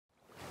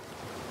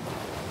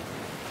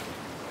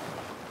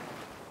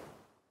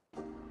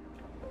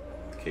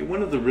Okay,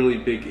 one of the really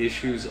big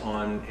issues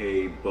on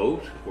a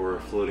boat or a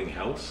floating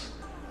house,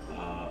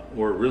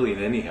 or really in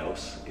any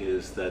house,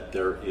 is that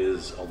there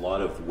is a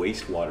lot of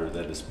wastewater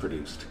that is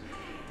produced.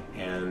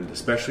 And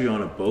especially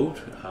on a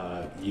boat,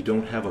 you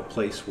don't have a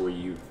place where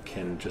you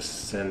can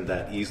just send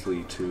that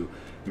easily to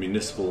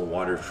municipal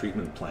water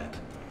treatment plant.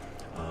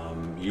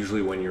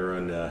 Usually when you're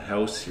in a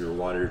house, your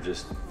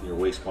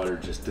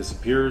wastewater just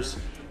disappears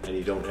and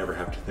you don't ever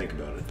have to think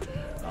about it.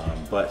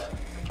 But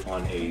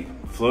on a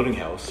floating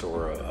house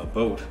or a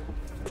boat,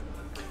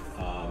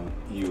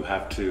 you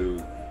have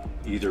to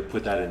either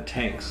put that in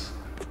tanks,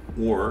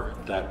 or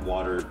that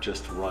water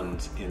just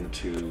runs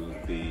into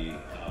the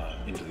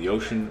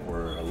ocean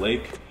or a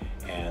lake,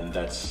 and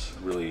that's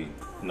really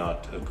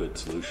not a good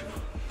solution.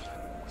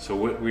 So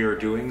what we are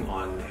doing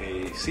on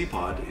a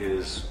Seapod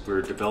is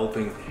we're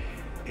developing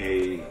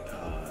a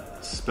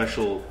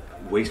special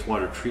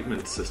wastewater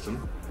treatment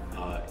system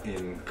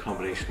in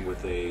combination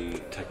with a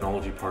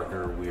technology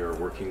partner we are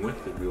working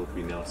with that we'll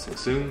be announcing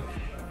soon.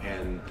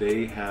 And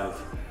they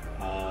have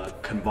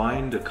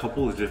combined a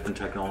couple of different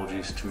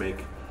technologies to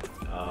make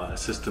a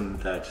system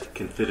that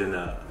can fit in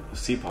a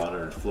Seapod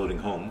or a floating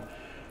home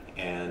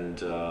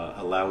and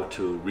allow it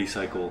to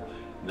recycle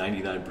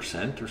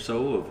 99% or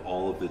so of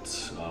all of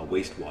its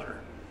wastewater.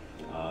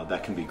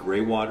 That can be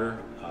gray water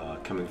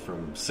coming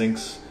from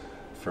sinks,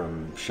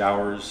 from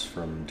showers,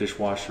 from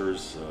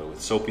dishwashers with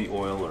soapy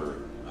oil or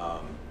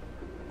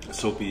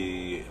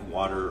soapy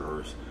water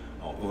or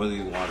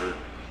oily water,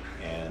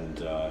 and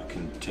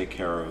can take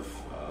care of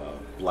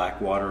black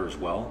water as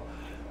well.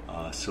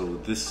 So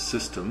this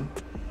system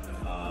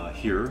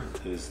here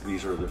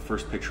these are the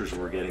first pictures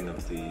we're getting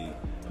of the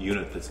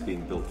unit that's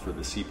being built for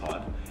the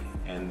Seapod,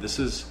 and this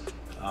is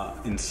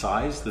in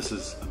size. This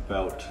is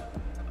about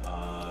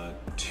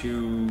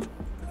 2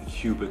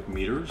 cubic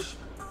meters,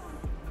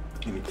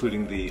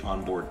 including the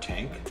onboard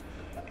tank,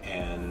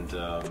 and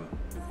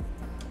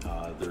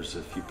there's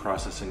a few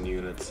processing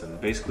units. And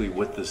basically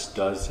what this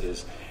does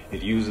is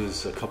it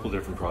uses a couple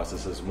different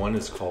processes. One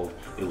is called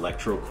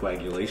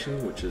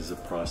electrocoagulation, which is a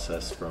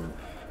process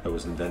that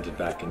was invented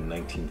back in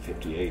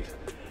 1958,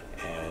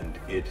 and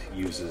it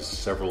uses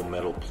several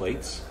metal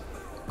plates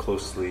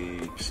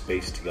closely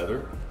spaced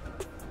together,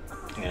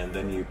 and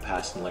then you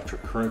pass an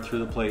electric current through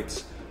the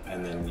plates,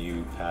 and then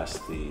you pass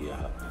the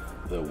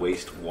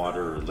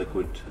wastewater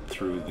liquid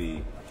through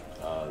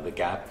the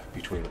gap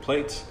between the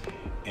plates.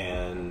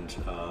 And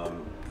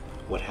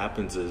what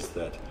happens is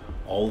that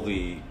all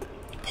the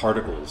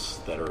particles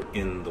that are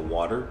in the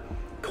water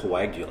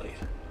coagulate.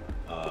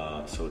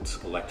 So it's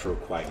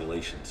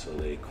electrocoagulation. So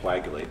they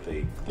coagulate,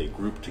 they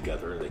group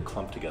together, they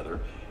clump together,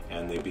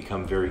 and they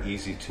become very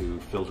easy to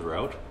filter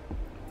out.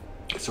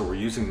 So we're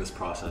using this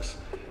process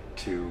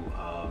to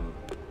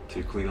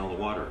clean all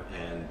the water,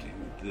 and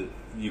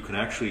you can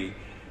actually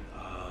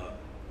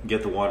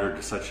get the water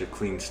to such a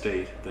clean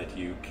state that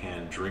you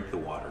can drink the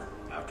water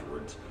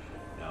afterwards.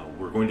 Now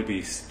we're going to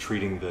be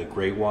treating the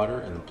gray water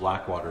and the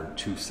black water in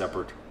 2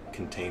 separate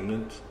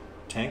containment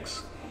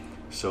tanks.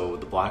 So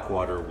the black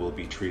water will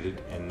be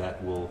treated, and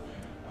that will,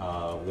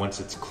 once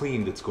it's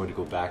cleaned, it's going to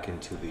go back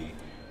into the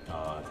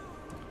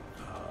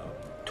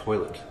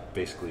toilet,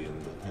 basically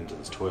into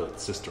this toilet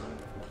cistern,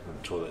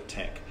 the toilet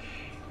tank.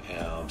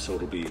 So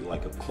it'll be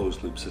like a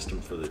closed loop system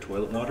for the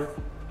toilet water.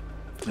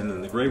 And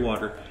then the gray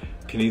water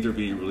can either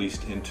be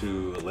released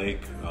into a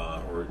lake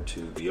or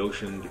to the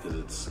ocean, because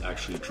it's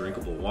actually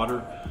drinkable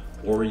water,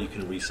 or you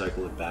can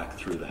recycle it back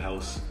through the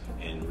house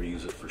and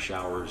reuse it for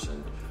showers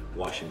and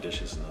washing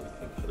dishes and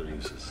other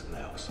uses in the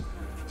house.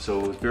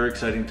 So it's very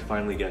exciting to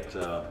finally get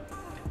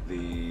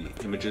the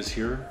images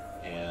here,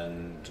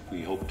 and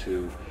we hope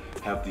to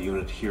have the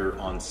unit here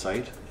on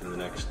site in the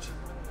next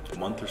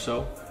month or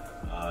so,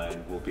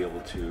 and we'll be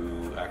able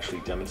to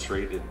actually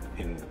demonstrate it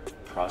in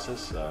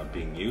process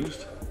being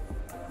used.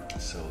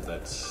 So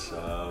that's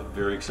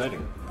very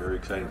exciting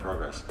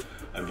progress.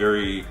 I'm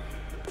very,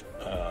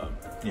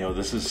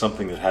 this is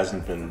something that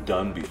hasn't been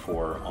done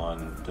before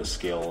on the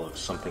scale of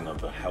something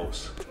of a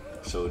house.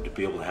 So to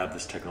be able to have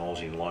this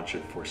technology and launch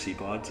it for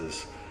Seapods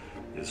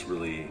is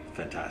really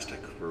fantastic.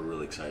 We're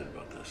really excited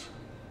about this.